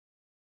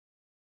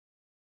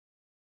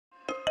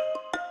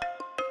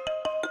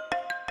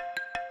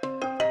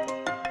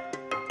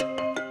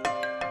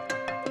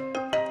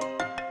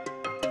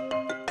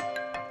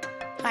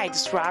Hi,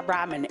 this is Rob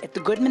Rotman at the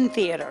Goodman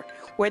Theater,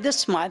 where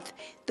this month,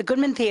 the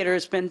Goodman Theater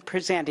has been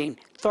presenting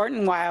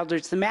Thornton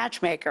Wilder's The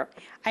Matchmaker.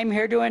 I'm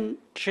here to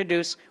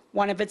introduce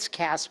one of its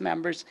cast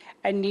members,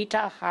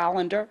 Anita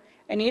Hollander.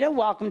 Anita,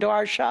 welcome to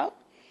our show.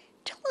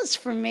 Tell us,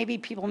 for maybe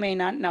people may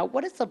not know,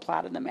 what is the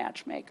plot of The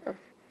Matchmaker?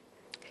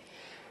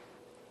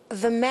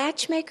 The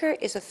Matchmaker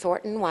is a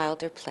Thornton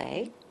Wilder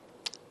play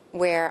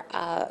where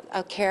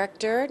a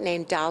character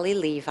named Dolly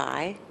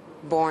Levi,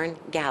 born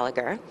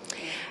Gallagher,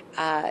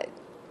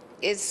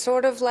 is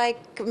sort of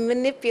like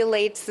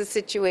manipulates the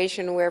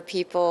situation where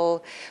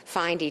people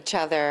find each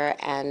other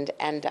and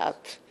end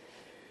up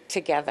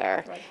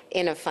together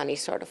in a funny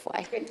sort of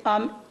way.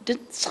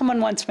 Did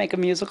someone once make a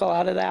musical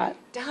out of that?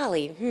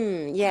 Dolly,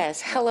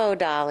 yes, Hello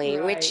Dolly,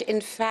 Right. which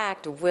in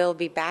fact will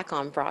be back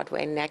on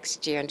Broadway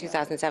next year in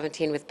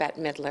 2017 with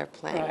Bette Midler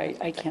playing. Right,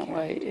 I can't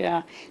wait,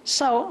 yeah.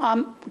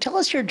 So tell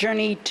us your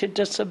journey to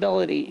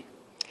disability.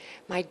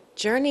 My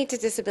journey to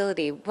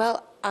disability,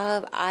 well,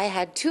 I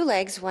had two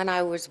legs when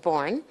I was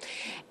born,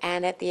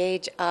 and at the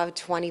age of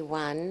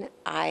 21,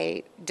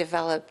 I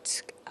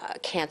developed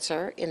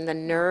cancer in the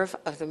nerve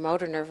of the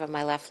motor nerve of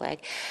my left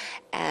leg,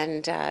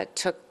 and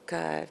took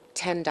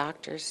 10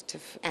 doctors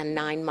and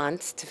 9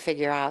 months to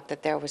figure out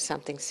that there was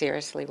something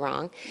seriously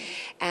wrong.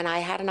 And I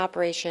had an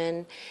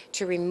operation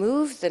to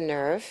remove the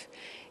nerve,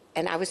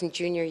 and I was in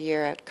junior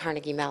year at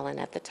Carnegie Mellon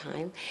at the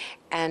time.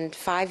 And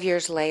 5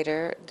 years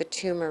later, the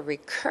tumor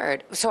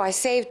recurred. So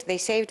they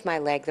saved my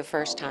leg the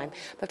first time,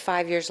 but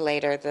 5 years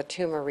later, the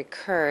tumor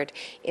recurred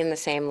in the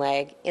same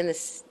leg, in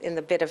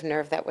the bit of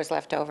nerve that was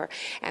left over,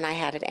 and I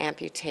had it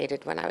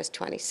amputated when I was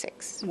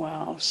 26.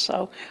 Wow.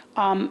 So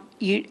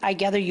I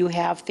gather you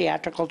have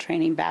theatrical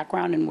training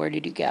background, and where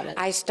did you get it?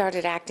 I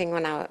started acting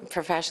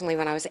professionally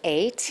when I was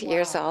 8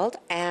 years old,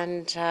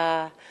 and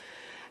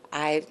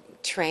I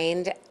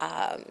trained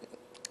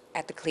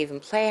at the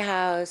Cleveland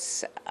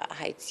Playhouse,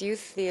 Heights Youth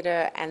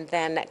Theater, and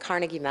then at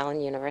Carnegie Mellon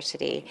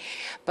University.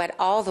 But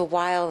all the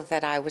while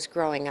that I was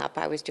growing up,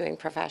 I was doing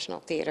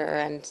professional theater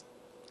and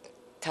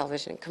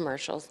television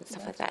commercials and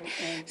stuff like that.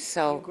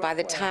 So by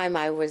the time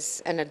I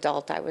was an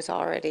adult, I was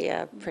already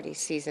a pretty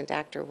seasoned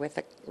actor with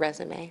a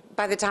resume.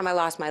 By the time I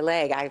lost my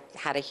leg, I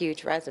had a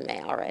huge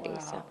resume already. Wow.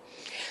 So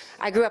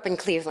I grew up in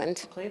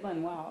Cleveland.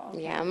 Cleveland, wow.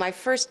 Okay. Yeah, my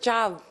first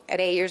job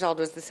at 8 years old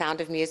was The Sound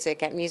of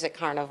Music at Music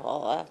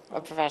Carnival, a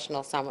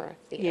professional summer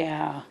theater.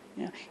 Yeah,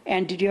 yeah.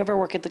 And did you ever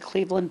work at the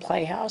Cleveland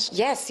Playhouse?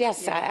 Yes,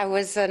 yes. Yeah. I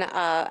was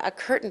a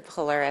curtain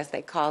puller, as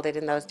they called it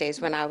in those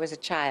days when I was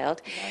a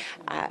child.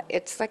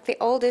 It's like the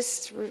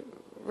oldest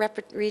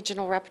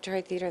regional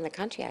repertory theater in the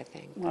country, I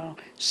think. Wow.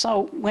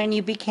 So when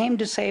you became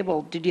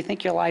disabled, did you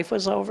think your life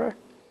was over?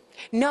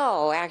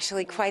 No,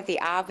 actually, quite the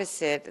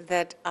opposite.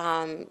 That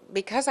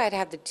because I'd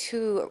had the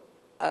two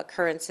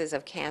occurrences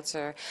of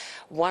cancer,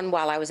 one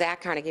while I was at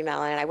Carnegie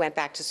Mellon, and I went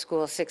back to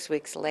school 6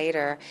 weeks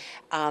later.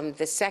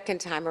 The second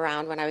time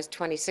around, when I was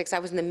 26, I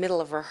was in the middle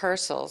of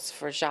rehearsals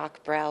for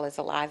Jacques Brel is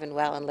Alive and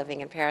Well and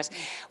Living in Paris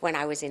when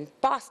I was in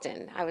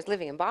Boston. I was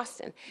living in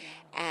Boston.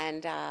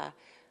 And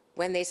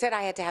when they said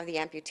I had to have the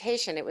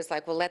amputation, it was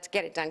like, well, let's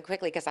get it done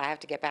quickly because I have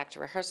to get back to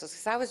rehearsals,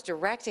 because I was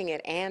directing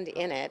it and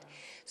in it.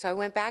 So I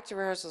went back to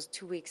rehearsals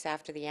 2 weeks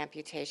after the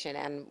amputation,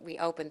 and we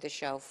opened the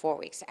show 4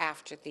 weeks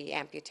after the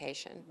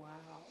amputation. Wow.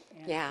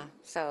 Yeah,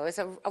 so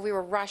we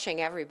were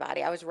rushing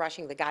everybody. I was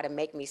rushing the guy to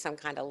make me some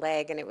kind of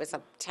leg, and it was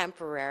a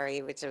temporary,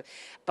 it was a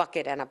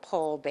bucket and a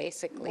pole,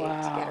 basically,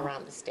 to get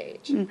around the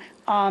stage.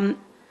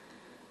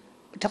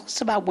 Tell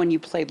us about when you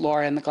played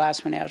Laura in The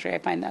Glass Menagerie. I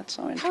find that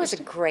so interesting. That was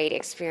a great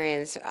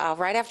experience.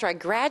 Right after I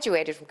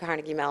graduated from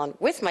Carnegie Mellon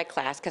with my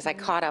class, because I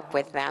caught up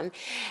with them,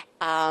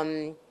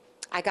 I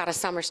got a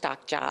summer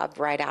stock job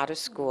right out of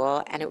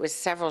school, and it was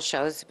several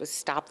shows. It was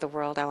Stop the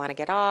World, I Want to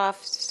Get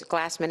Off,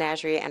 Glass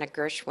Menagerie, and a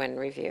Gershwin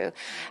review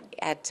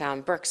at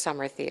Burke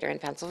Summer Theater in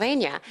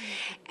Pennsylvania.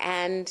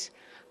 And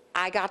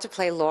I got to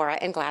play Laura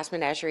in Glass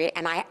Menagerie,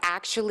 and I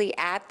actually,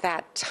 at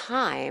that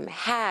time,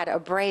 had a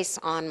brace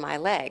on my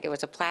leg. It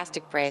was a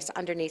plastic brace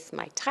underneath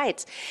my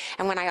tights.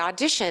 And when I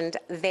auditioned,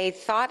 they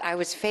thought I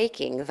was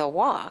faking the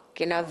walk,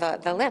 you know,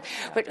 the limp.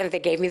 But they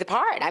gave me the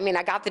part. I mean,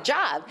 I got the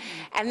job.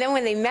 And then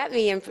when they met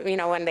me, and, you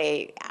know, when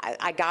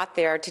I got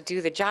there to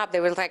do the job, they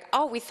were like,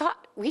 oh,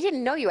 we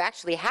didn't know you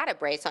actually had a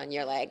brace on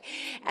your leg.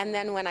 And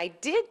then when I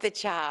did the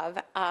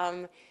job,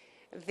 one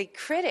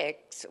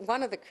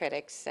of the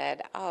critics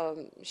said,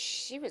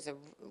 she was a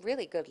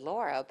really good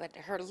Laura, but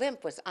her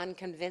limp was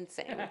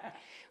unconvincing,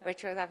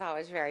 which I thought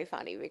was very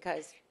funny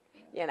because,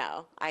 you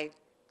know, I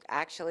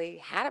actually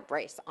had a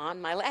brace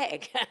on my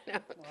leg.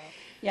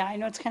 Yeah, I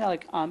know it's kind of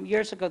like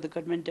years ago, the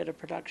Goodman did a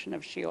production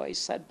of She Always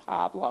Said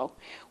Pablo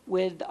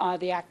with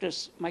the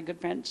actress, my good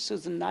friend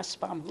Susan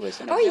Nussbaum, who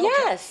is in a wheelchair.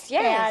 Yes,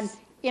 yes. And,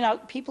 you know,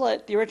 people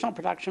at the original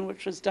production,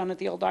 which was done at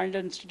the Old Art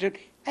Institute,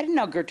 I didn't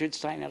know Gertrude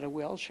Stein had a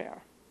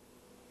wheelchair.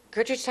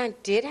 Gertrude Stein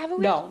did have a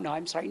wheelchair? No,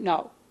 I'm sorry,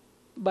 no.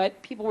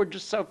 but people were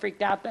just so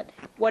freaked out that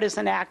what is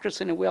an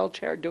actress in a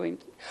wheelchair doing,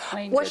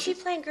 playing Was she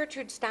Gertrude? playing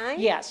Gertrude Stein?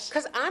 Yes.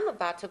 Because I'm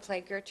about to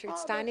play Gertrude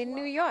Stein in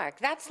New York.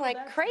 That's Oh, like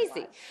that's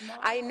crazy. smart.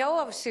 I know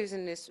of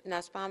Susan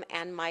Nussbaum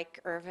and Mike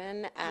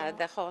Irvin,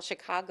 the whole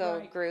Chicago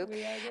Right, group,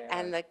 we are there.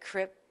 and the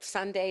Crip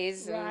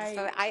Sundays. And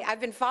so Right. I've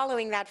been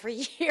following that for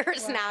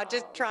years now,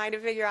 just Wow. trying to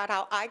figure out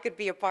how I could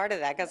be a part of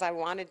that, because I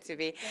wanted to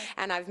be.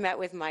 And I've met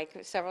with Mike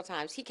several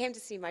times. He came to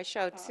see my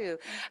show, too,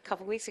 a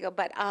couple weeks ago.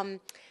 But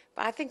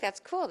I think that's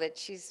cool that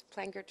she's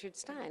playing Gertrude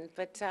Stein.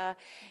 But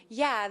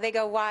yeah, they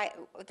go, why?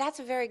 That's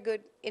a very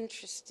good,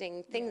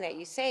 interesting thing that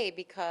you say,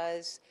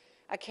 because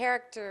a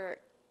character,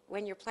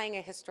 when you're playing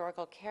a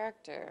historical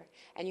character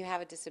and you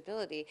have a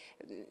disability,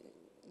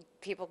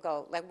 people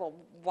go like, well,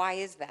 why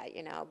is that,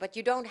 you know? But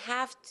you don't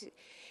have to,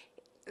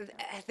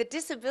 the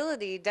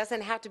disability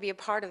doesn't have to be a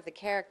part of the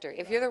character.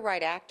 If you're the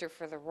right actor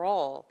for the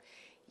role,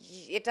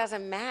 it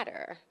doesn't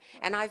matter.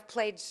 And I've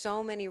played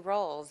so many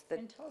roles that,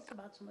 And tell us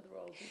about some of the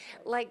roles you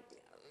played. like,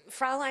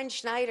 Fraulein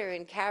Schneider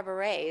in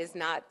Cabaret is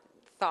not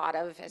thought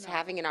of as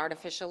having an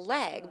artificial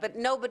leg, but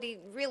nobody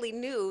really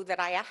knew that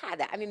I had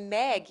that. I mean,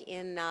 Meg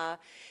in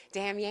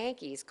Damn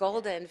Yankees,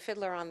 Golda in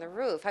Fiddler on the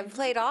Roof. I've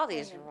played all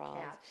these roles.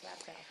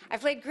 I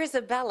played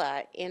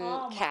Grisabella in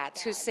Oh, my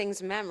Cats, who God.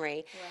 sings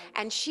Memory,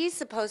 Right. and she's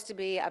supposed to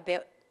be a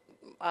bit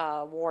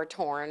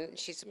war-torn.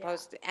 She's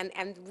supposed to,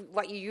 and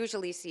what you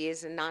usually see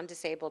is a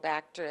non-disabled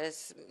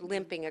actress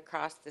limping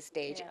across the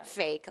stage Yeah.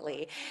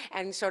 fakely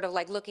and sort of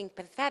like looking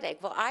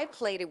pathetic. Well, I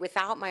played it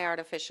without my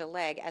artificial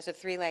leg as a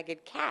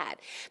three-legged cat,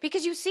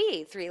 because you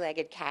see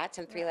three-legged cats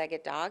and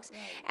three-legged dogs,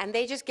 and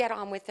they just get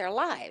on with their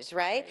lives,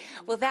 right?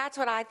 Well, that's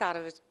what I thought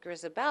of as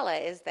Grisabella,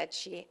 is that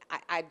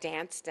I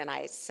danced and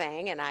I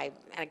sang and I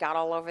got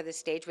all over the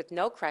stage with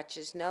no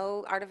crutches,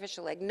 no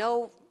artificial leg,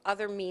 no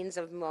other means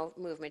of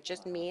movement,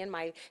 just me and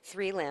my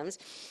three limbs.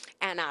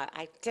 And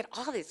I did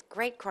all this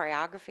great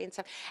choreography and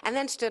stuff, and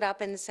then stood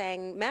up and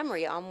sang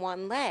Memory on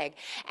one leg.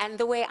 And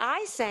the way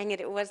I sang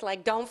it, it was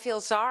like, don't feel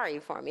sorry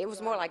for me. It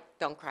was more like,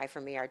 don't cry for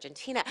me,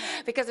 Argentina,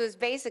 because it was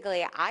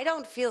basically, I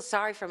don't feel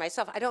sorry for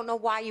myself. I don't know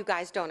why you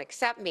guys don't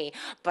accept me,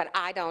 but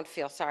I don't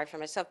feel sorry for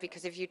myself,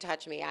 because if you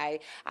touch me,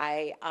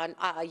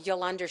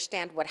 you'll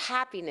understand what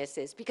happiness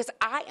is, because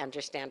I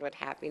understand what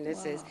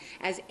happiness is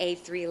as a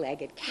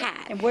three-legged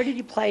cat. And where did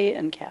you play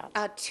in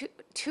Cats?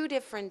 Two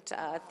different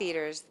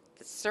theaters,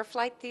 the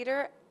Surflight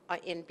Theater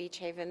in Beach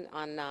Haven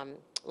on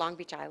Long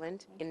Beach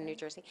Island in New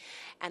Jersey,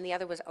 and the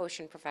other was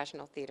Ocean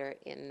Professional Theater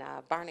in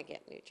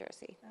Barnegat, New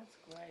Jersey. That's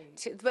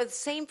great. But the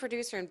same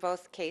producer in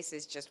both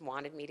cases just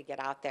wanted me to get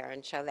out there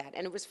and show that.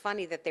 And it was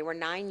funny that they were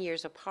 9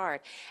 years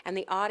apart, and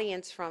the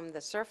audience from the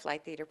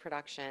Surflight Theater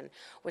production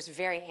was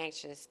very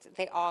anxious.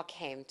 They all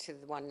came to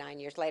the one 9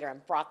 years later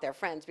and brought their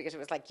friends, because it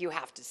was like, you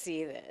have to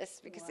see this,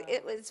 because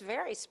it was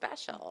very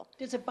special.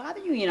 Does it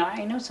bother you? You know,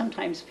 I know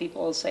sometimes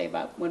people will say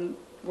about when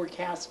we're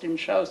cast in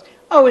shows,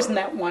 oh, isn't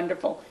that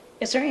wonderful?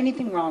 Is there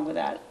anything wrong with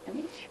that? I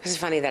mean, It was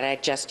funny that I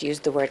just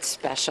used the word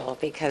special,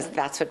 because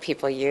that's what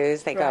people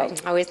use. They go,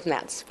 Right. oh, isn't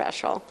that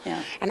special?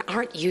 Yeah. And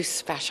aren't you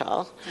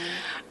special?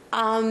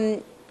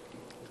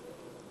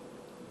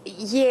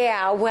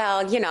 Yeah,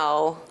 well, you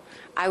know,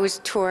 I was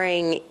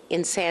touring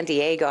in San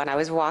Diego, and I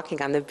was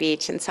walking on the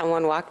beach, and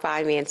someone walked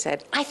by me and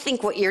said, I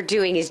think what you're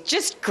doing is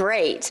just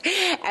great.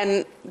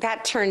 And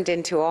that turned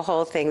into a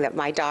whole thing that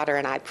my daughter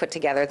and I put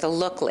together, the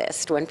look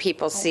list, when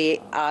people see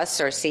us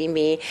or see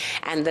me,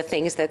 and the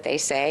things that they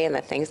say and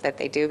the things that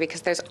they do,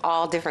 because there's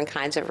all different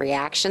kinds of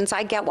reactions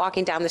I get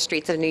walking down the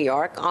streets of New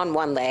York on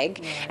one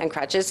leg and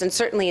crutches. And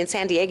certainly in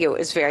San Diego, it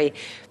was very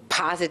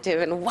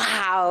positive and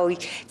wow,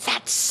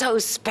 that's so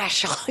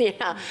special, you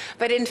know.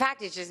 But in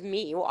fact, it's just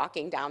me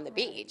walking down the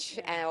beach,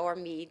 or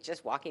me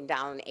just walking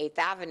down 8th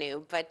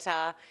Avenue. But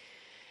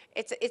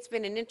it's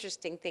been an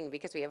interesting thing,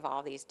 because we have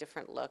all these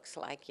different looks,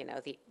 like, you know,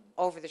 the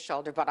over the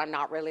shoulder, but I'm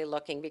not really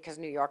looking, because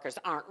New Yorkers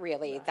aren't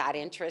really that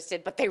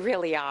interested, but they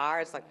really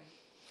are. It's like,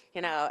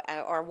 you know,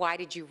 or why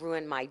did you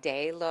ruin my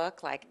day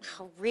look? Like,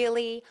 oh,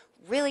 really?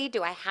 Really?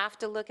 Do I have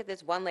to look at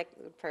this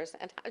one-legged person?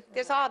 And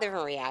there's all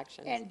different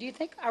reactions. and do you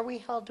think, are we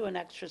held to an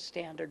extra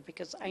standard?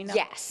 Because I know.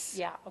 Yes.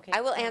 Yeah, okay.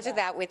 I will answer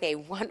that with a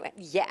one,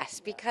 yes,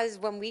 because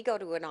when we go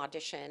to an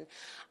audition,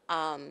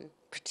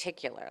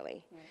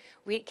 particularly,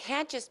 we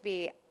can't just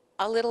be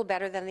a little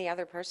better than the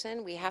other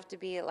person. We have to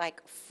be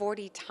like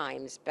 40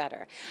 times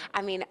better.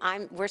 I mean,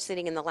 we're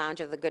sitting in the lounge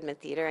of the Goodman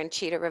Theater, and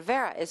Chita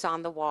Rivera is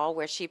on the wall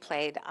where she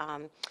played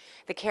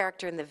the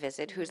character in The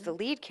Visit, who's the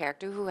lead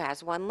character who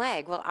has one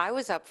leg. Well, I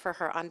was up for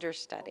her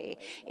understudy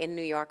in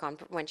New York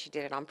when she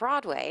did it on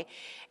Broadway,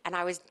 and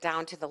I was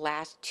down to the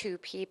last two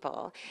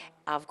people.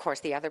 Of course,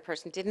 the other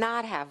person did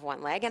not have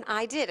one leg, and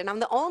I did. And I'm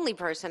the only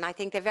person I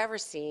think they've ever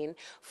seen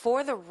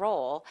for the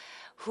role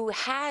who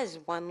has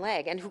one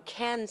leg and who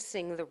can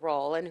sing the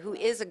role and who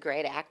is a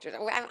great actor.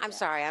 I'm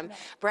sorry, I'm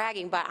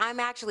bragging, but I'm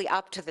actually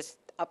up to this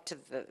up to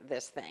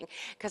this thing,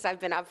 because I've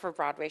been up for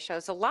Broadway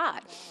shows a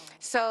lot.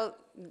 So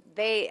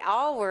they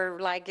all were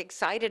like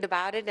excited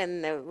about it,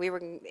 and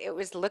it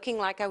was looking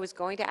like I was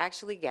going to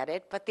actually get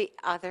it, but the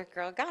other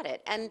girl got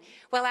it. And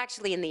well,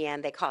 actually in the end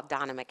they called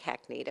Donna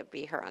McKechnie to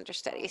be her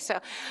understudy. So,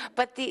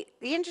 but the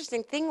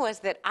interesting thing was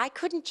that I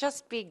couldn't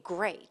just be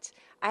great.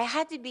 I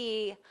had to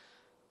be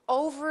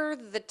over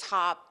the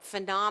top,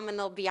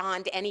 phenomenal,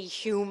 beyond any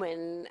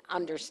human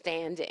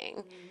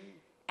understanding.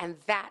 And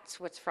that's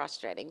what's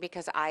frustrating,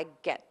 because I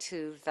get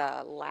to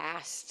the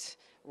last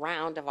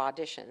round of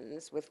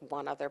auditions with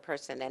one other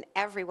person, and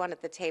everyone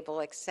at the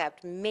table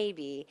except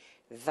maybe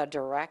the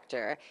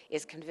director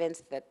is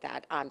convinced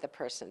that I'm the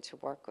person to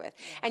work with.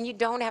 And you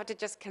don't have to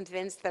just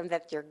convince them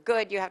that you're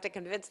good, you have to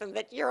convince them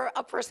that you're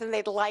a person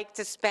they'd like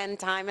to spend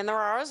time in the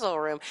rehearsal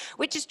room,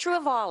 which is true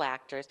of all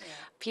actors.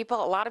 A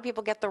lot of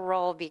people get the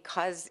role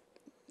because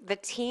the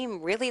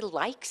team really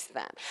likes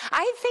them.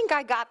 I think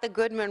I got the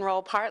Goodman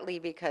role partly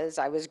because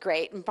I was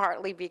great, and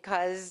partly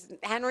because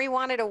Henry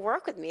wanted to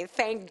work with me.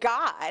 Thank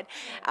God.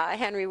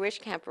 Henry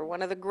Wishkamper,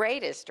 one of the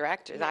greatest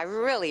directors. I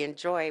really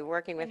enjoy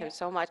working with him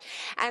so much.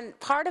 And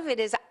part of it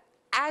is,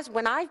 as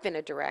when I've been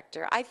a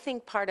director, I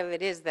think part of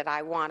it is that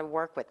I want to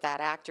work with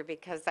that actor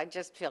because I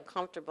just feel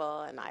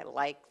comfortable and I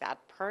like that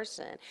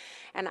person.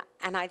 And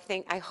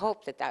I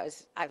hope that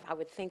I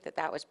would think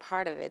that was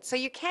part of it. So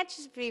you can't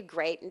just be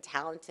great and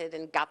talented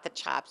and got the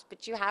chops,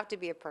 but you have to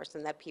be a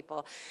person that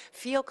people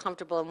feel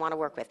comfortable and want to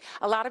work with.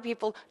 A lot of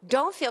people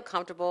don't feel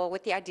comfortable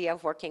with the idea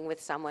of working with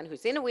someone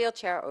who's in a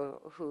wheelchair or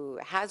who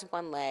has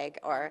one leg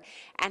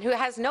and who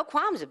has no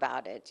qualms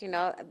about it. You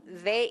know,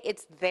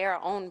 it's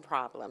their own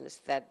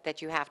problems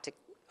that you have to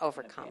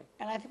overcome.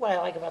 And I think what I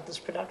like about this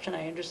production,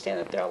 I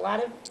understand that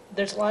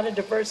there's a lot of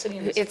diversity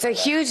in this. It's a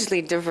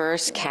hugely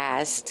diverse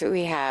cast.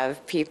 We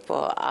have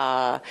people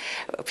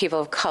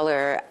of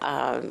color,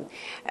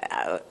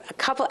 a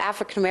couple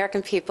African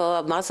American people,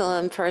 a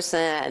Muslim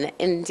person,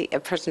 a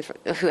person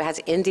who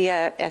has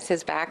India as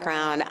his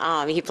background.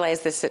 He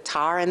plays the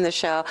sitar in the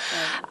show.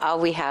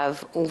 We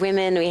have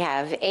women, we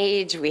have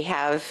age, we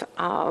have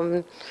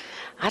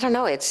I don't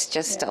know, it's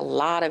just a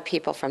lot of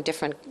people from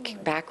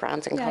different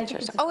backgrounds and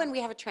cultures. Oh, and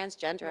we have a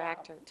transgender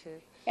actor, too.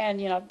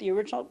 And, you know, the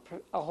original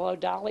Hello,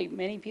 Dolly,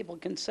 many people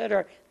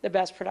consider the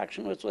best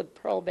production was with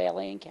Pearl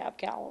Bailey and Cab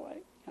Calloway.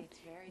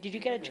 Did you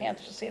get a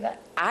chance to see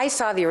that? I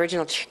saw the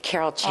original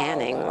Carol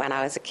Channing when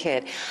I was a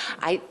kid.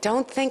 I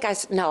don't think I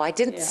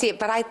didn't see it,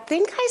 but I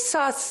think I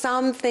saw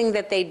something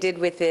that they did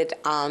with it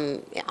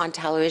on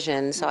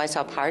television, so I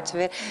saw parts of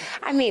it.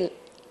 I mean,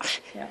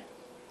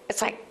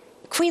 it's like,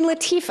 Queen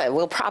Latifah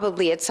will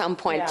probably at some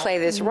point play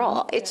this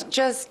role. It's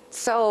just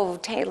so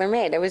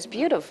tailor-made. It was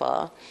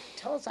beautiful.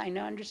 Tell us, I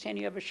understand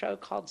you have a show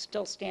called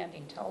Still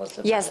Standing. Tell us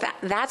about Yes, it.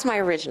 that's my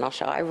original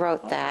show. I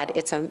wrote that.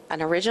 It's an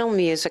original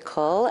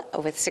musical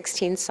with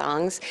 16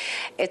 songs.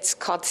 It's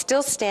called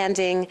Still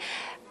Standing,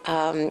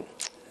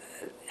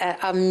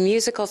 a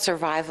musical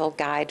survival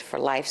guide for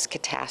life's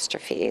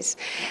catastrophes.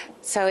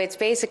 So it's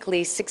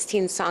basically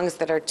 16 songs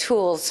that are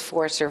tools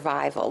for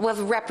survival,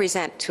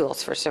 represent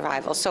tools for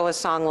survival. So a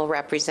song will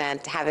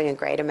represent having a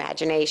great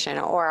imagination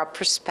or a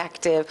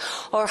perspective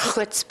or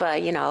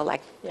chutzpah, you know,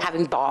 like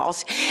having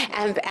balls,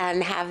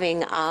 and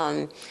having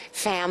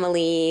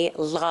family,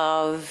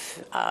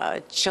 love,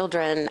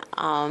 children,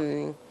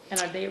 And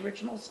are they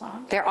original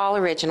songs? they're all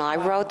original. I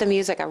wrote the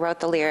music, I wrote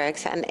the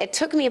lyrics, and it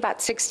took me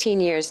about 16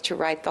 years to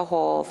write the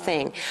whole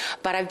thing.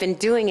 But I've been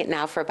doing it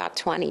now for about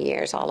 20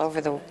 years, all over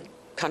the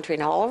country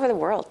and all over the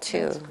world,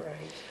 too. That's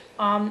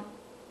great.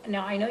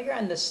 Now, I know you're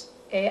on this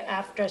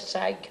AFTRA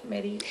SAG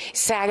committee.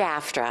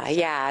 SAG-AFTRA,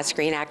 yeah,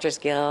 Screen Actors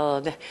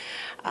Guild,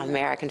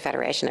 American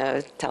Federation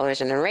of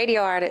Television and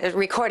Radio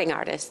Recording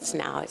Artists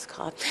now it's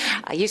called.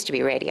 Used to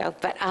be radio.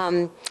 But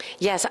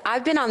yes,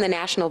 I've been on the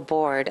national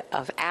board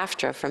of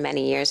AFTRA for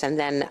many years, and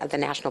then the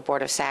national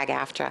board of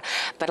SAG-AFTRA.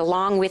 But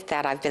along with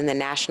that, I've been the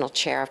national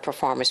chair of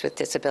Performers with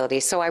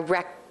Disabilities. So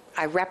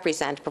I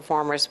represent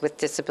performers with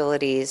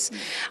disabilities,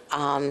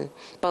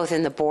 both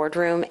in the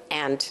boardroom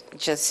and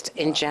just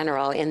in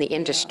general in the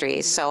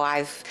industry. So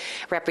I've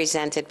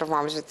represented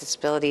performers with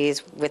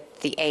disabilities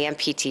with the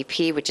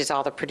AMPTP, which is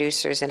all the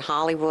producers in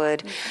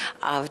Hollywood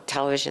of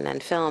television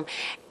and film,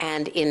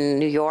 and in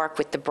New York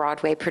with the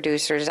Broadway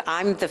producers.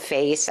 I'm the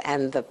face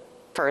and the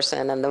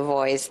person and the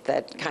voice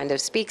that kind of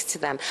speaks to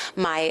them.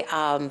 My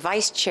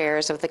vice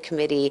chairs of the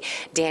committee,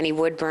 Danny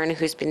Woodburn,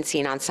 who's been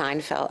seen on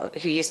Seinfeld,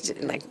 who used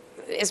to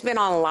has been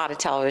on a lot of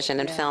television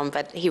and film,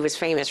 but he was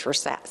famous for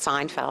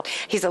Seinfeld.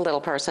 He's a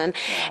little person.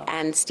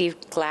 And Steve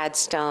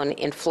Gladstone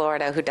in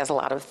Florida, who does a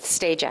lot of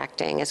stage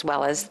acting as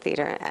well as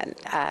theater, and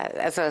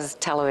as well as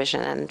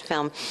television and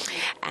film,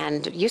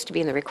 and used to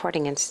be in the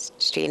recording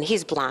industry, and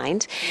he's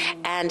blind.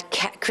 And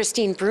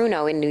Christine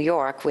Bruno in New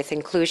York with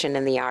Inclusion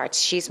in the Arts,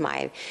 she's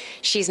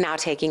now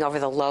taking over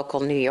the local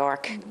New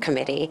York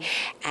committee,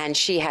 and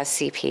she has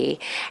CP.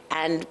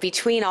 And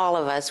between all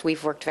of us,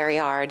 we've worked very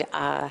hard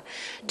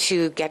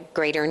to get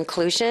greater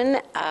inclusion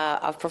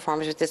of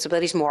performers with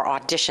disabilities, more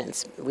auditions.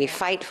 We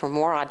fight for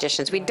more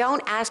auditions. We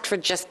don't ask for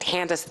just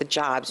hand us the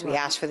jobs. We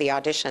ask for the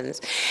auditions.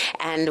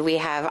 And we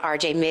have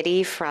R.J.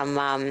 Mitty from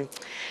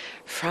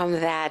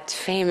that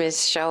famous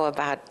show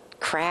about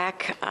crack,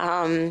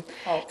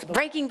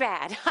 Breaking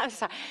Bad. I'm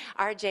sorry.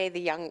 R.J., the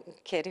young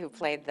kid who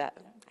played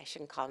I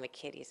shouldn't call him a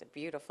kid, he's a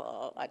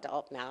beautiful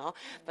adult now,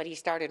 but he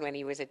started when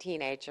he was a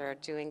teenager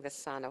doing the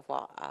son of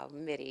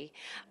Mitty,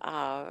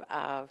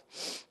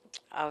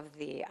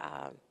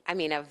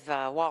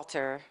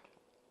 Walter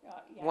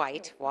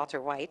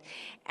White,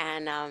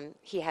 and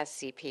he has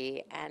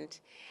CP, and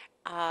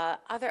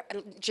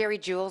Jerry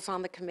Jewell's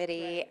on the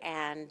committee,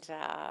 and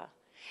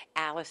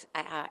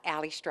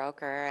Ali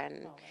Stroker,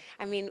 and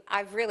I mean,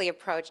 I've really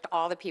approached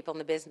all the people in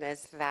the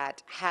business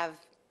that have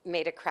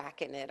made a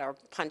crack in it or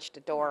punched a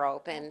door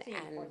open,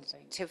 and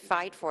to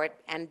fight for it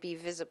and be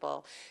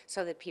visible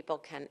so that people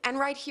can. And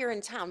right here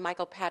in town,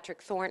 Michael Patrick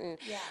Thornton,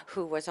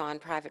 who was on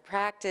Private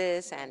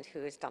Practice and who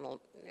is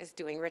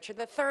doing Richard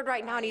III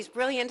right now, and he's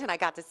brilliant, and I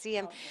got to see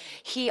him.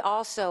 He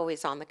also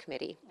is on the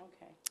committee.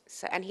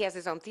 So, and he has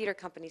his own theater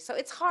company. So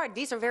it's hard.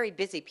 These are very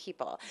busy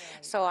people.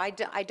 Right. So I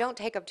don't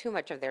take up too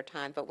much of their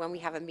time. But when we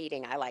have a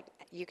meeting,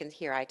 you can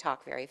hear I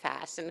talk very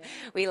fast. And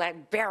we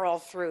barrel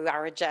through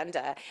our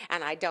agenda.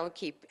 And I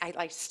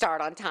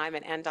start on time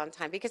and end on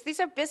time. Because these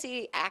are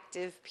busy,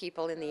 active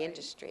people in the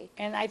industry.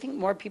 And I think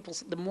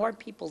the more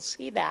people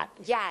see that,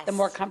 yes, the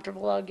more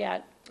comfortable they'll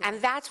get.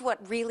 And that's what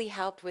really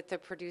helped with the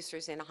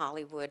producers in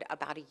Hollywood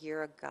about a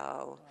year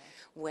ago,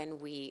 when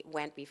we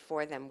went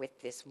before them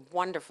with this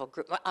wonderful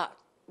group.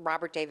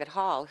 Robert David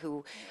Hall,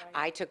 who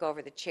I took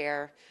over the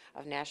chair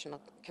of National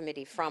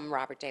Committee from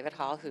Robert David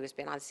Hall, who has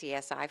been on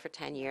CSI for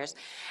 10 years,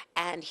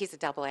 and he's a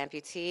double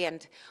amputee.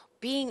 And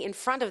being in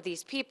front of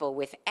these people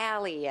with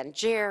Allie and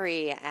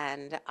Jerry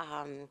and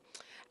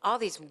all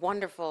these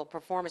wonderful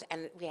performers,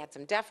 and we had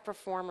some deaf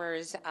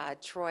performers,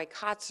 Troy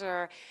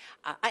Kotzer,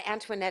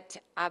 Antoinette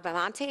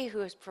Abamante, who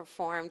has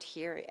performed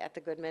here at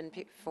the Goodman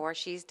before,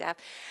 she's deaf.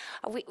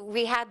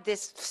 We had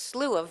this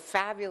slew of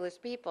fabulous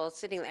people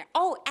sitting there.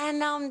 Oh,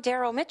 and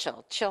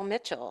Daryl Chill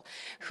Mitchell,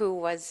 who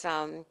was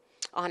on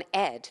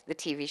Ed, the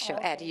TV show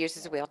Ed. He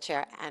uses a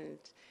wheelchair, and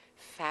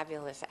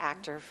fabulous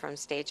actor from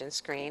stage and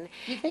screen.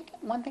 You think,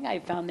 one thing I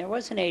found, there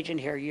was an agent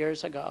here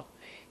years ago,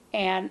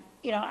 and,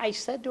 I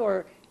said to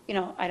her,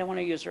 I don't want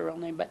to use her real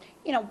name, but,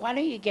 why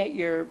don't you get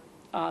your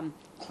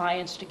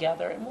clients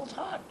together and we'll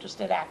talk,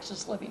 just at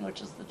Access Living,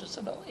 which is the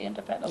disability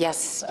independent.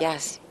 Yes,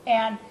 yes.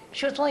 And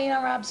she was like,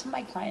 Robson,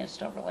 my clients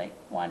don't really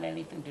want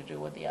anything to do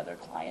with the other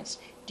clients.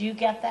 Do you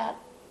get that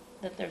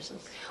there's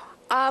this?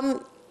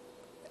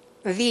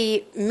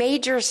 The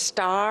major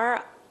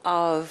star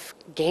of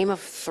Game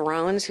of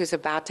Thrones, who's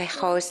about to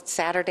host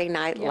Saturday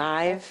Night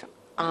Live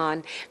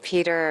on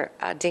Peter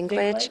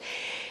Dinklage.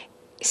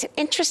 It's an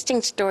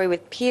interesting story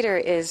with Peter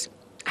is,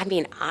 I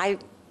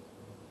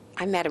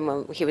met him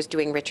when he was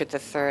doing Richard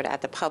III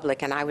at the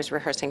Public, and I was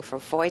rehearsing for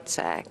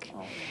Wojciech.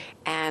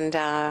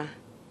 And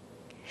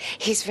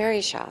he's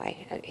very shy.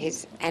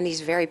 He's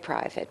a very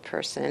private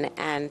person,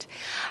 and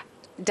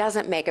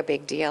doesn't make a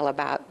big deal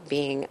about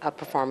being a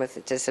performer with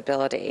a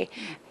disability.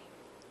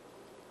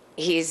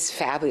 He's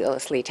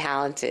fabulously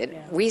talented.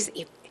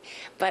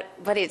 But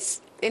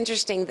it's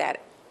interesting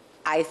that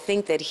I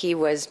think that he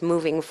was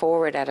moving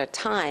forward at a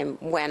time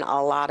when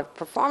a lot of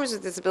performers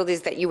with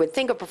disabilities that you would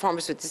think of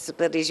performers with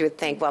disabilities, you would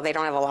think, well, they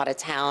don't have a lot of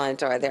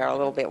talent, or they're a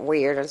little bit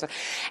weird. Or so.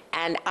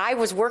 And I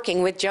was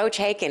working with Joe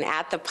Chaikin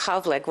at the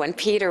Public when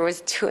Peter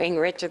was doing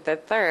Richard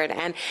III.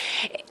 And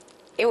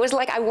it was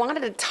like I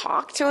wanted to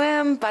talk to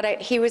him, but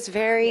he was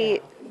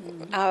very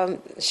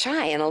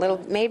shy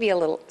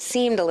and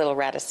seemed a little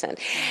reticent.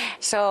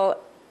 So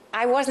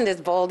I wasn't as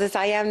bold as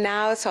I am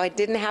now, so I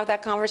didn't have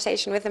that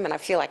conversation with him, and I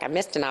feel like I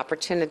missed an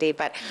opportunity.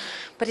 But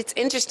it's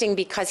interesting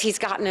because he's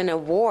gotten an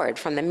award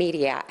from the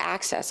Media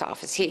Access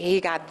Office. He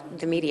got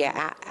the Media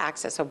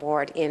Access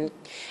Award in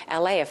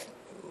LA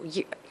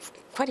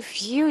quite a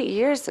few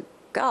years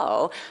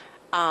ago,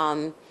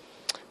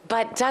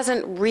 but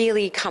doesn't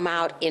really come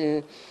out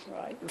in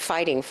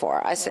fighting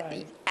for us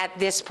at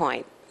this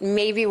point.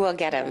 Maybe we'll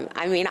get him.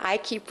 I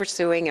keep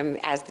pursuing him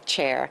as the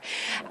chair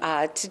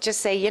to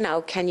just say,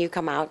 can you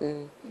come out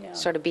and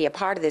sort of be a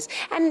part of this?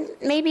 And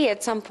maybe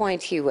at some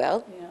point he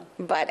will.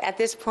 But at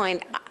this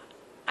point,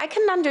 I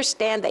can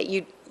understand that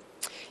you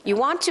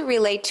want to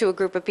relate to a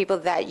group of people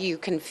that you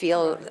can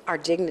feel are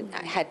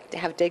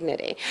have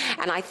dignity.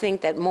 And I think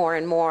that more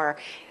and more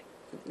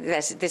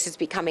this is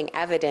becoming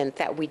evident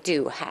that we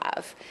do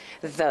have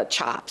the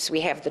chops. We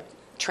have the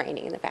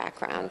training in the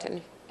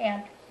background.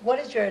 And what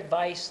is your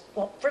advice?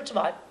 Well, first of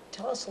all,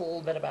 tell us a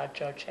little bit about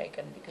Joe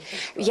Chaikin.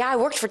 I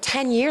worked for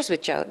 10 years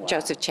with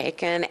Joseph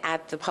Chaikin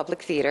at the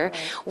Public Theater,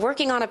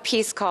 working on a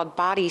piece called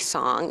Body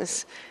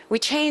Songs. We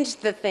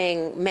changed the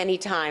thing many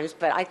times,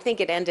 but I think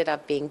it ended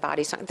up being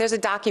Body Songs. There's a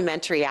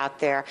documentary out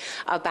there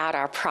about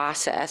our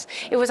process.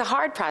 It was a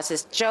hard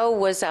process.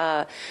 Joe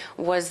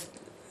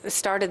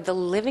started the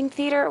Living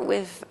Theater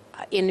with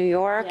in New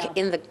York, Yeah.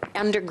 in the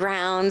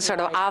underground, sort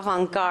of Right.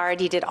 avant-garde.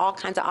 He did all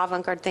kinds of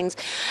avant-garde things,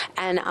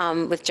 and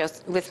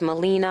with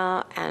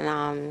Melina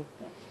and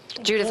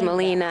Judith Julian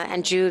Molina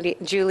and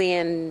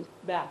Julian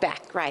Beck.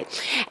 Beck, right?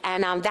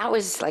 And that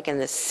was like in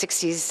the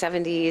 60s,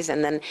 70s,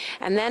 and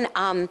then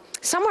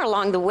somewhere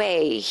along the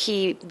way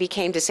he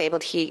became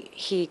disabled.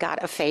 He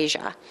got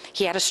aphasia.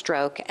 He had a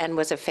stroke and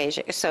was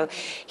aphasia, so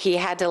he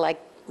had to like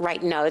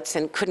write notes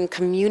and couldn't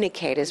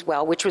communicate as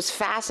well, which was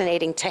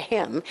fascinating to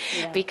him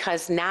Yeah.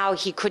 because now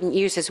he couldn't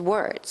use his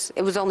words.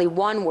 It was only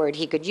one word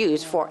he could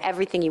use for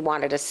everything he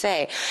wanted to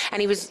say.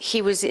 And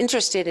he was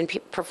interested in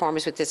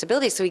performers with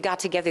disabilities, so he got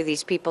together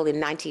these people in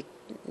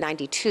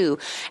 1992,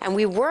 and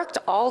we worked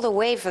all the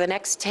way for the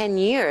next 10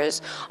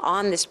 years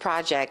on this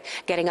project,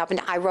 getting up,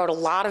 and I wrote a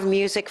lot of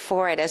music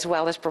for it as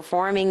well as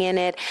performing in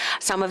it.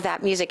 Some of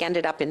that music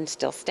ended up in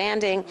Still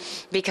Standing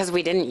because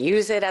we didn't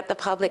use it at the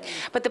public,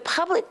 but the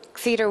public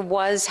theater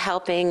was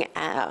helping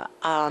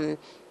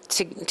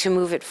to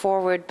move it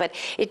forward, but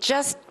it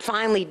just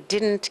finally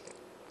didn't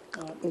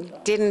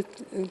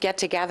get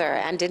together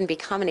and didn't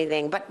become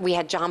anything. But we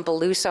had John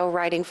Beluso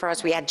writing for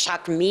us. We had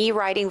Chuck Mee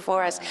writing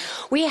for us.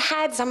 We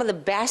had some of the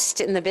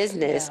best in the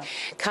business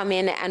come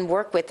in and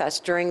work with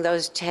us during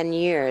those 10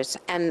 years,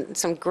 and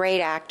some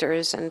great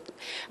actors and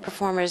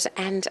performers.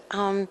 And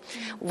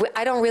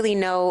I don't really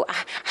know,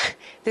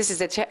 this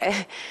is a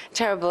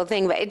terrible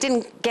thing, but it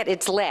didn't get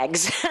its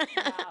legs.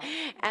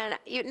 And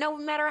no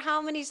matter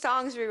how many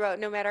songs we wrote,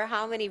 no matter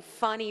how many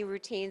funny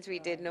routines we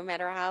did, no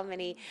matter how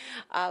many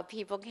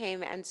people came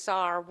and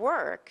saw our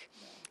work,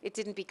 it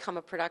didn't become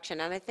a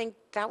production. And I think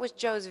that was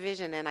Joe's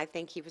vision, and I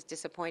think he was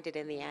disappointed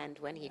in the end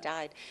when he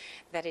died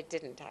that it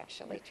didn't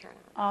actually turn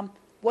out.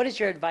 What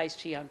is your advice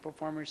to young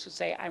performers who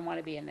say, I want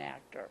to be an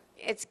actor?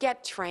 It's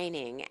get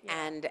training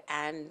and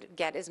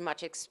get as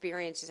much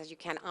experience as you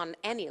can on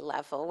any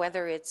level,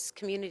 whether it's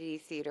community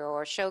theater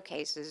or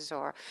showcases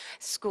or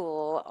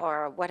school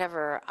or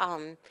whatever.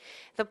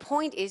 The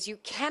point is you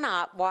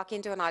cannot walk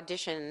into an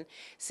audition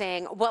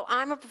saying, well,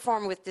 I'm a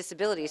performer with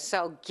disabilities,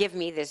 so give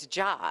me this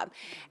job.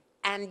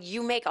 And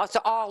you make us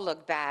all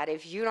look bad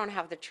if you don't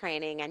have the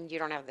training and you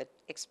don't have the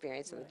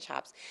experience and the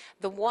chops.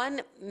 The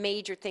one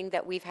major thing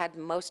that we've had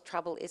most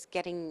trouble is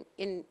getting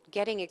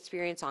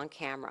experience on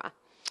camera.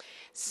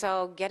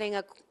 So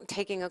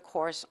taking a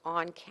course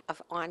on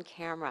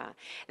camera.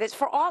 That's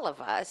for all of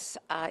us.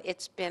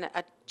 It's been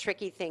a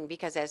tricky thing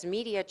because as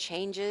media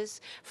changes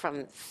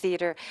from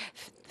theater,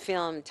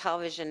 film,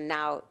 television,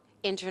 now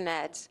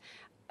internet,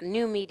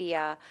 new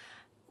media,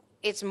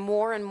 it's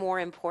more and more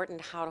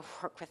important how to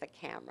work with a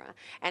camera.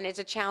 And it's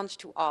a challenge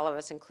to all of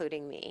us,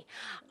 including me.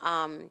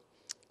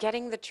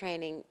 Getting the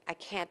training, I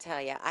can't tell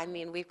you. I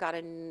mean, we've got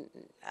an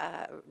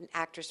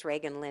actress,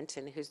 Reagan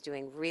Linton, who's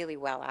doing really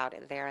well out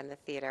there in the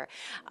theater,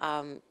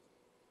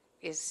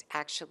 is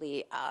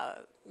actually a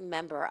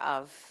member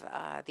of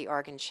the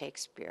Oregon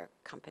Shakespeare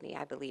Company,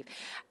 I believe.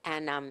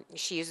 And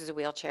she uses a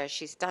wheelchair.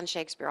 She's done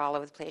Shakespeare all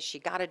over the place. She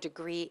got a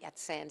degree at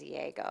San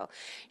Diego.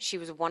 She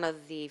was one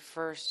of the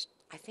first,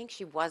 I think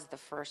she was the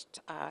first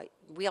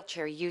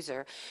wheelchair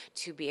user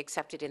to be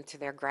accepted into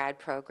their grad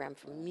program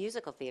for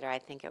musical theater, I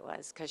think it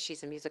was, because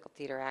she's a musical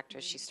theater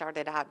actress. She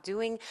started out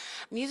doing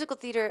musical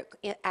theater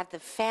at the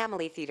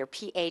Family Theater,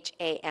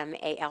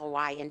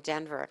 PHAMALY in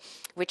Denver,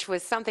 which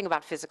was something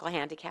about physical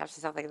handicaps or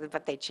something,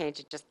 but they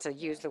changed it just to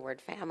use the word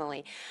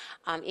family.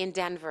 In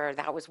Denver,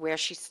 that was where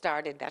she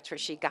started. That's where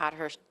she got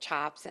her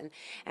chops.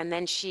 And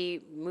then she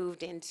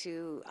moved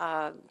into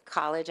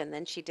college, and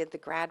then she did the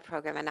grad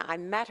program. And I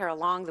met her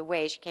along the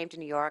way. She came to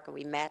New York, and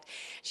we met.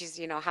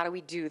 She's, how do we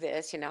do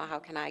this? How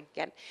can I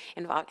get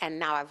involved? And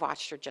now I've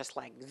watched her just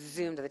like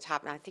zoom to the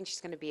top. And I think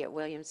she's going to be at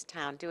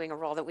Williamstown doing a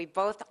role that we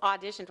both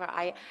auditioned for.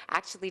 I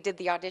actually did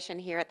the audition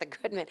here at the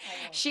Goodman.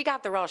 She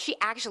got the role. She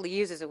actually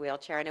uses a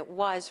wheelchair, and it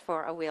was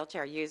for a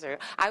wheelchair user.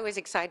 I was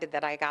excited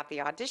that I got the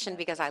audition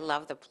because I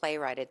love the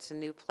playwright. It's a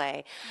new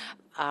play.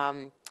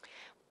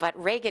 But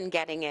Reagan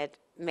getting it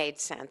made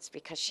sense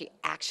because she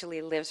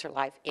actually lives her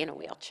life in a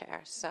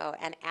wheelchair. So,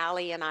 and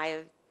Allie and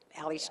I,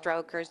 Allie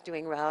Stroker's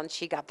doing well, and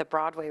she got the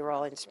Broadway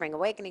role in Spring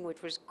Awakening,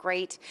 which was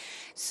great,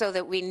 so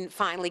that we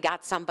finally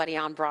got somebody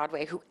on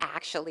Broadway who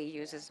actually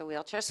uses a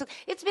wheelchair. So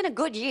it's been a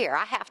good year.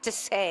 I have to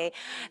say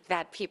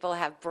that people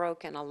have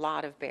broken a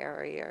lot of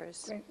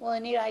barriers. Great. Well,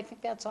 Anita, I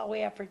think that's all we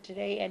have for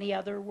today. Any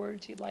other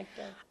words you'd like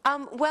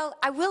to? Well,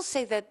 I will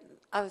say that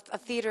a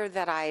theater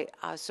that I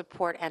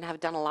support and have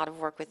done a lot of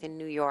work with in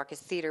New York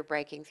is Theater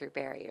Breaking Through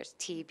Barriers,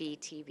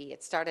 TBTB.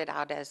 It started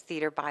out as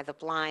Theater by the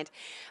Blind,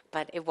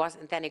 but it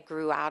wasn't. Then it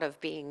grew out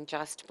of being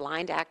just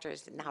blind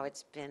actors. Now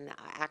it's been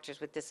actors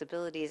with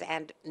disabilities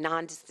and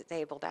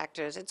non-disabled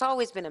actors. It's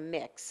always been a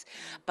mix,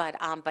 but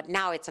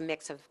now it's a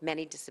mix of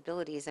many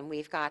disabilities, and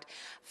we've got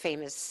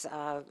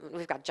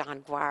we've got John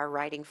Guar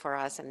writing for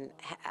us, and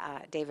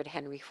David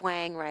Henry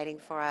Huang writing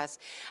for us.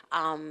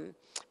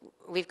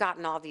 We've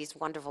gotten all these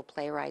wonderful plays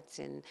playwrights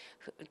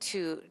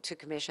to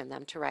commission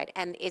them to write.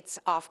 And it's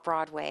off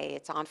Broadway.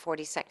 It's on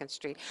 42nd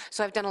Street.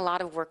 So I've done a lot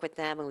of work with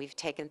them, and we've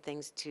taken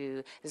things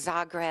to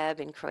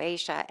Zagreb in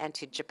Croatia and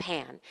to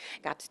Japan.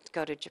 Got to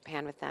go to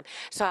Japan with them.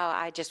 So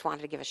I just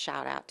wanted to give a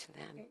shout out to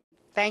them.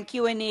 Thank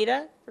you,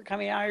 Anita, for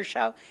coming on our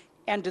show,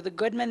 and to the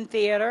Goodman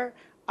Theater.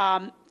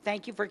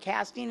 Thank you for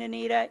casting,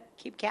 Anita.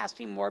 Keep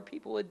casting more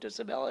people with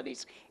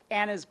disabilities.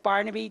 And as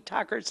Barnaby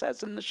Tucker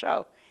says in the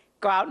show,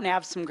 go out and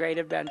have some great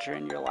adventure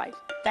in your life.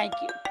 Thank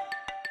you.